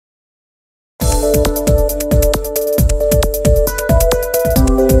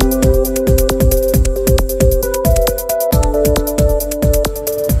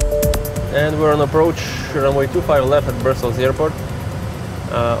approach runway 25 left at Brussels Airport.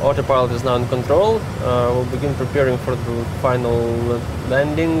 Autopilot is now in control. We'll begin preparing for the final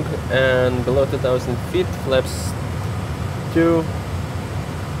landing, and below 2,000 feet, flaps 2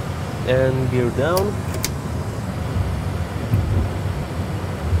 and gear down.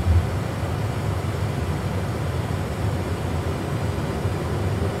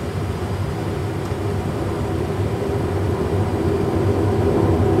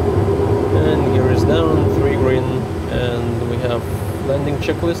 And gear is down, 3 green, and we have landing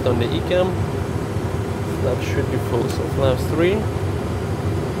checklist on the ECAM. Flaps should be full, so flaps 3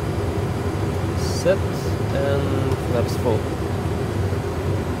 set and flaps full.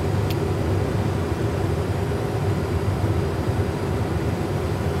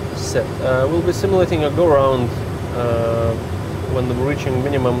 Set. We'll be simulating a go-round when we're reaching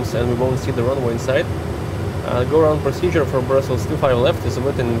minimums and we won't see the runway inside. Go-round procedure for Brussels 25 left is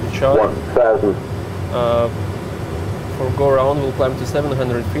written in the chart. 1,000. For go-round, we'll climb to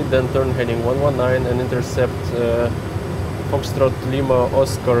 700 feet, then turn heading 119 and intercept Foxtrot Lima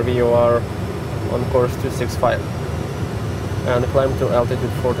Oscar VOR on course 265 and climb to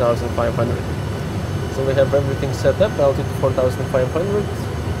altitude 4,500. So we have everything set up, altitude 4,500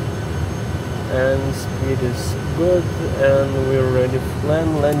 and speed is good, and we're ready for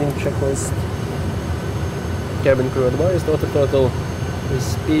landing checklist. Cabin crew advised, auto throttle is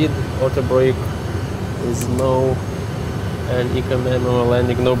speed, auto brake is no, and ECAM manual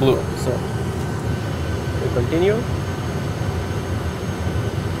landing no blue. So we continue.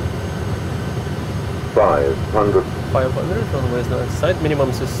 500. 500, runway is not in sight. Minimum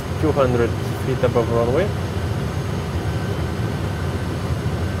is 200 feet above runway.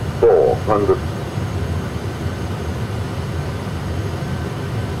 400.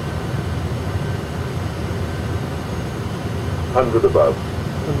 100 above.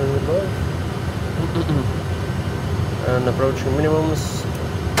 100 above. And approaching minimums.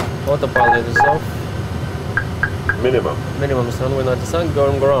 Autopilot is off. Minimum. Minimum is runway not in sight.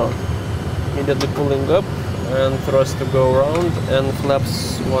 Going ground. Immediately pulling up and thrust to go around, and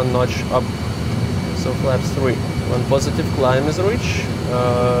flaps 1 notch up. So flaps 3. When positive climb is reached,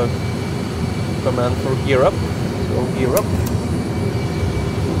 command for gear up. So gear up.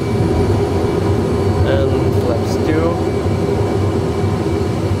 And flaps 2.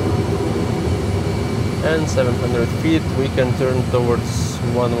 And 700 feet, we can turn towards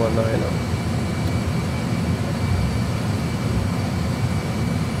 119.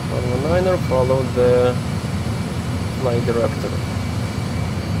 119er, follow the flight director.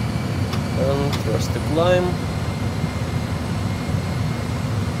 And thrust to climb.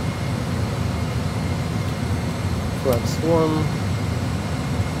 Flaps 1.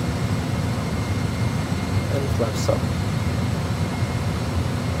 And flaps up.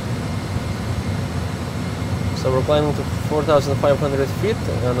 So we're climbing to 4,500 feet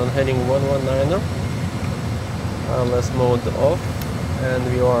and on heading 119er. LS mode off and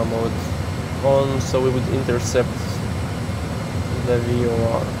VOR mode on, so we would intercept the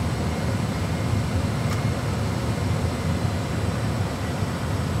VOR.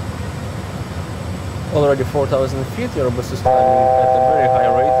 Already 4,000 feet, Airbus is climbing at a very high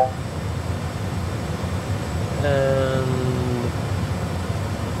rate. And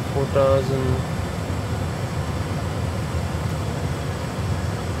 4,000.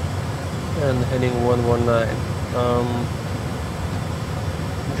 And heading 119.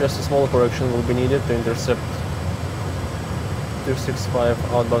 Just a small correction will be needed to intercept 265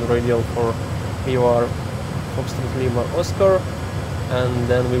 outbound radial for VOR Foxtrot Lima Oscar, and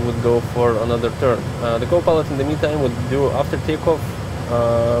then we would go for another turn. The co-pilot in the meantime would do after takeoff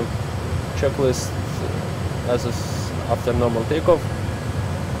checklist as is after normal takeoff,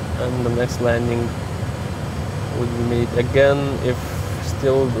 and the next landing would be made again. If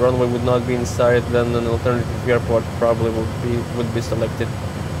still the runway would not be in sight, then an alternative airport probably would be selected,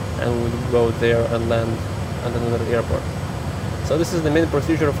 and we would go there and land at another airport. So this is the main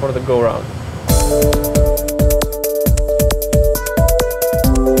procedure for the go-round.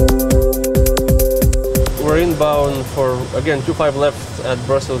 We're inbound for, again, 25 left at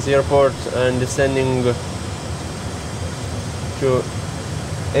Brussels Airport and descending to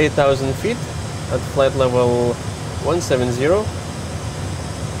 8,000 feet at flight level 170.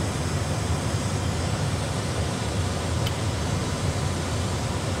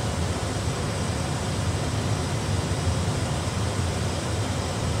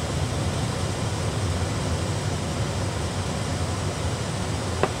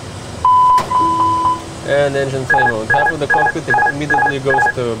 And engine play mode. Half of the cockpit immediately goes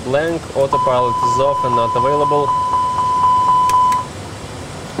to blank, autopilot is off and not available.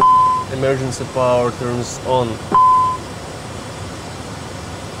 emergency power turns on.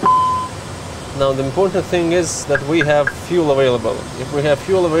 Now the important thing is that we have fuel available. If we have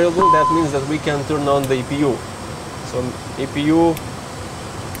fuel available, that means that we can turn on the EPU. So EPU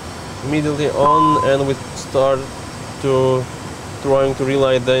immediately on, and we start to trying to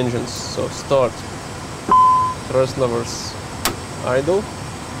relight the engines. So start, thrust levers idle,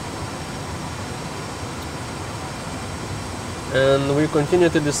 and we continue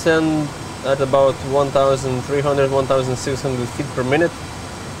to descend at about 1,300-1,600 feet per minute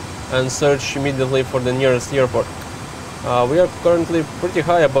and search immediately for the nearest airport. We are currently pretty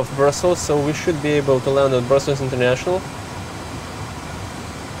high above Brussels, so we should be able to land at Brussels International.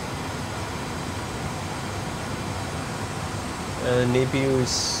 And APU is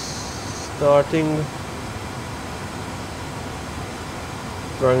starting.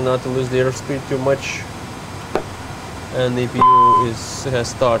 Trying not to lose the airspeed too much. And the APU has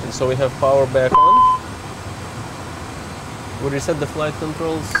started. So we have power back on. We reset the flight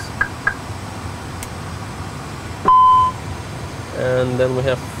controls. And then we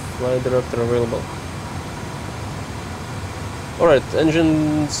have flight director available. Alright,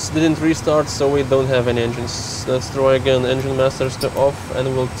 engines didn't restart, so we don't have any engines. Let's try again engine masters to off,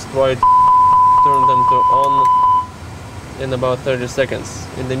 and we'll try to turn them to on in about 30 seconds.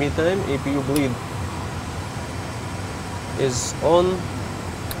 In the meantime, APU bleed is on.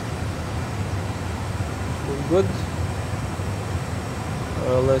 Good.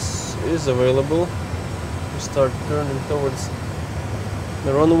 LS is available. We start turning towards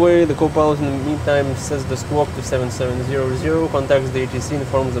the runway. The co-pilot in the meantime sets the squawk to 7700, contacts the ATC,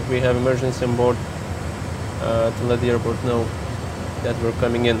 informs that we have emergency on board to let the airport know that we're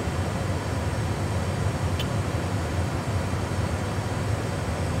coming in.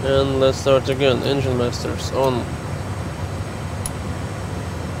 And let's start again. Engine masters on.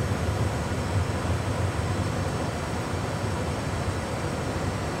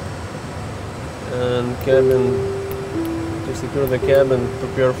 And cabin, to secure the cabin,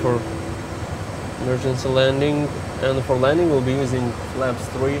 prepare for emergency landing. And for landing we'll be using flaps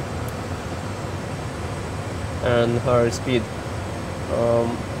 3 and higher speed.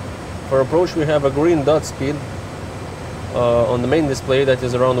 For approach we have a green dot speed on the main display that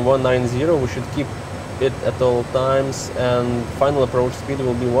is around 190. We should keep it at all times, and final approach speed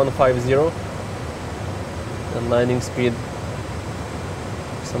will be 150, and landing speed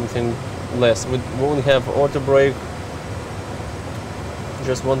something less. We won't have auto brake,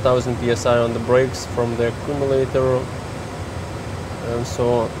 just 1000 psi on the brakes from the accumulator, and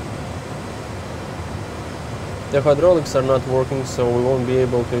so on. The hydraulics are not working, so we won't be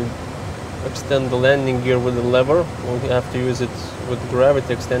able to extend the landing gear with the lever. We'll have to use it with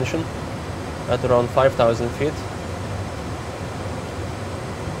gravity extension at around 5,000 feet.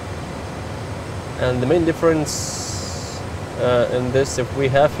 And the main difference in this, if we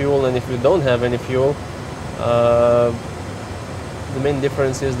have fuel and if we don't have any fuel, the main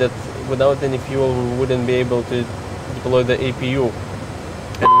difference is that without any fuel we wouldn't be able to deploy the APU,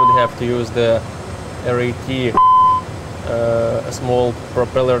 and would have to use the RAT, a small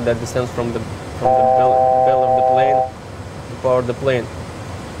propeller that descends from the bell of the plane to power the plane.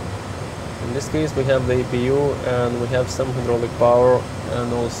 In this case we have the APU, and we have some hydraulic power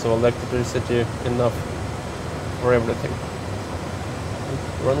and also electricity enough for everything.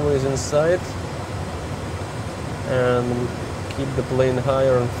 Runway is in sight, and we keep the plane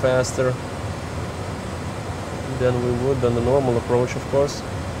higher and faster than we would on the normal approach, of course.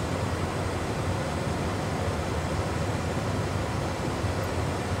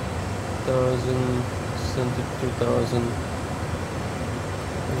 Sent to 2000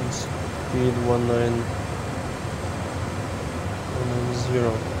 and speed 190.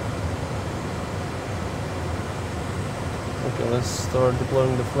 Okay, let's start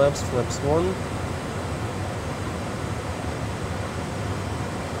deploying the flaps. Flaps 1.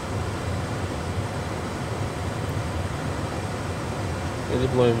 They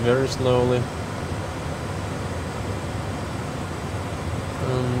deploy very slowly.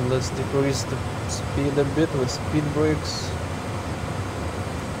 And let's decrease the speed a bit with speed brakes.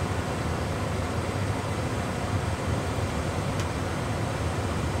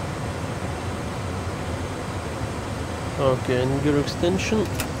 Okay, and gear extension,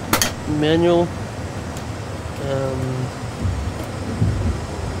 manual, and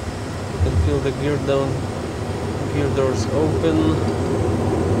you can feel the gear doors open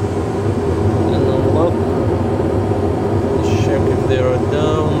and unlock. Check if they are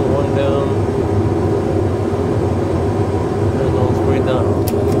down, one down, and all three down.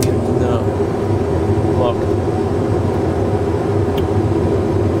 Gear down, locked.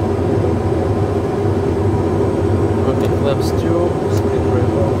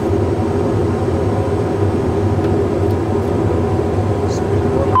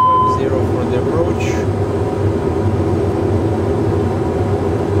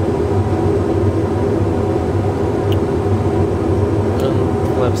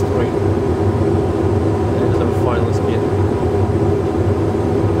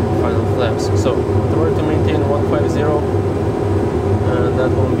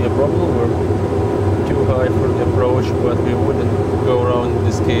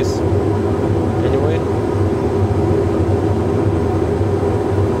 case. Anyway.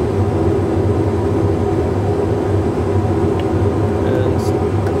 And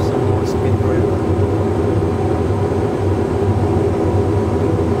some more speed brake.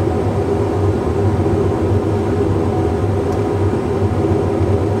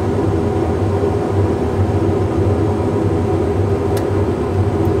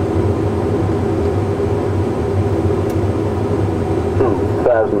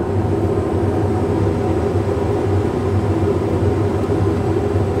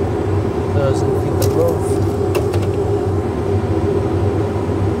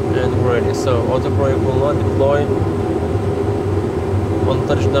 So auto brake will not deploy. On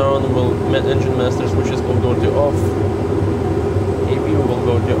touchdown, engine master switches will go to off. APU will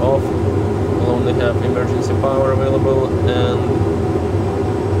go to off. We'll only have emergency power available, and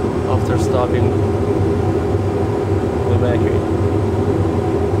after stopping, we'll evacuate.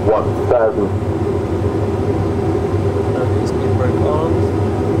 1000. And speed brake on.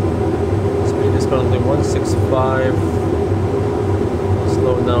 Speed is currently 165.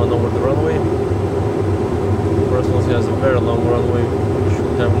 Slow down over the runway. Brussels has a very long runway, which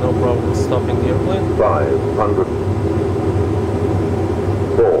should have no problem stopping the airplane. 500.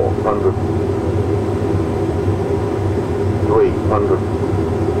 400. 300.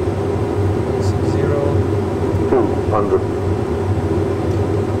 0. 200.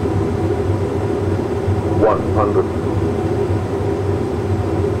 100.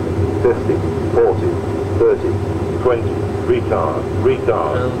 50. 40. 30. 20. Retard,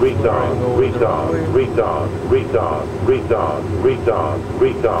 retard, retard, retard, retard, retard, retard, retard,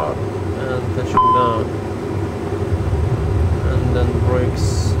 retard. And touching down. And then brakes.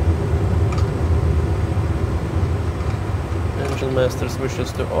 Engine master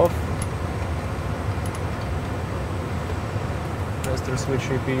switches to off. Master switch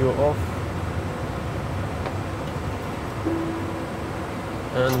APU off.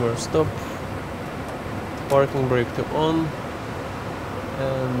 And we're stopped. Parking brake to on.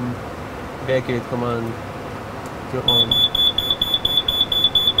 And evacuate command to on.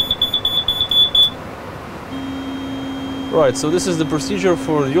 Right, so this is the procedure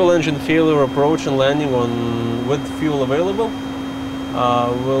for dual engine failure approach and landing on with fuel available.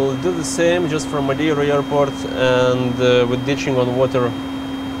 We'll do the same just from Madeira Airport and with ditching on water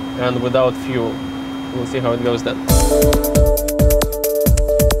and without fuel. We'll see how it goes then.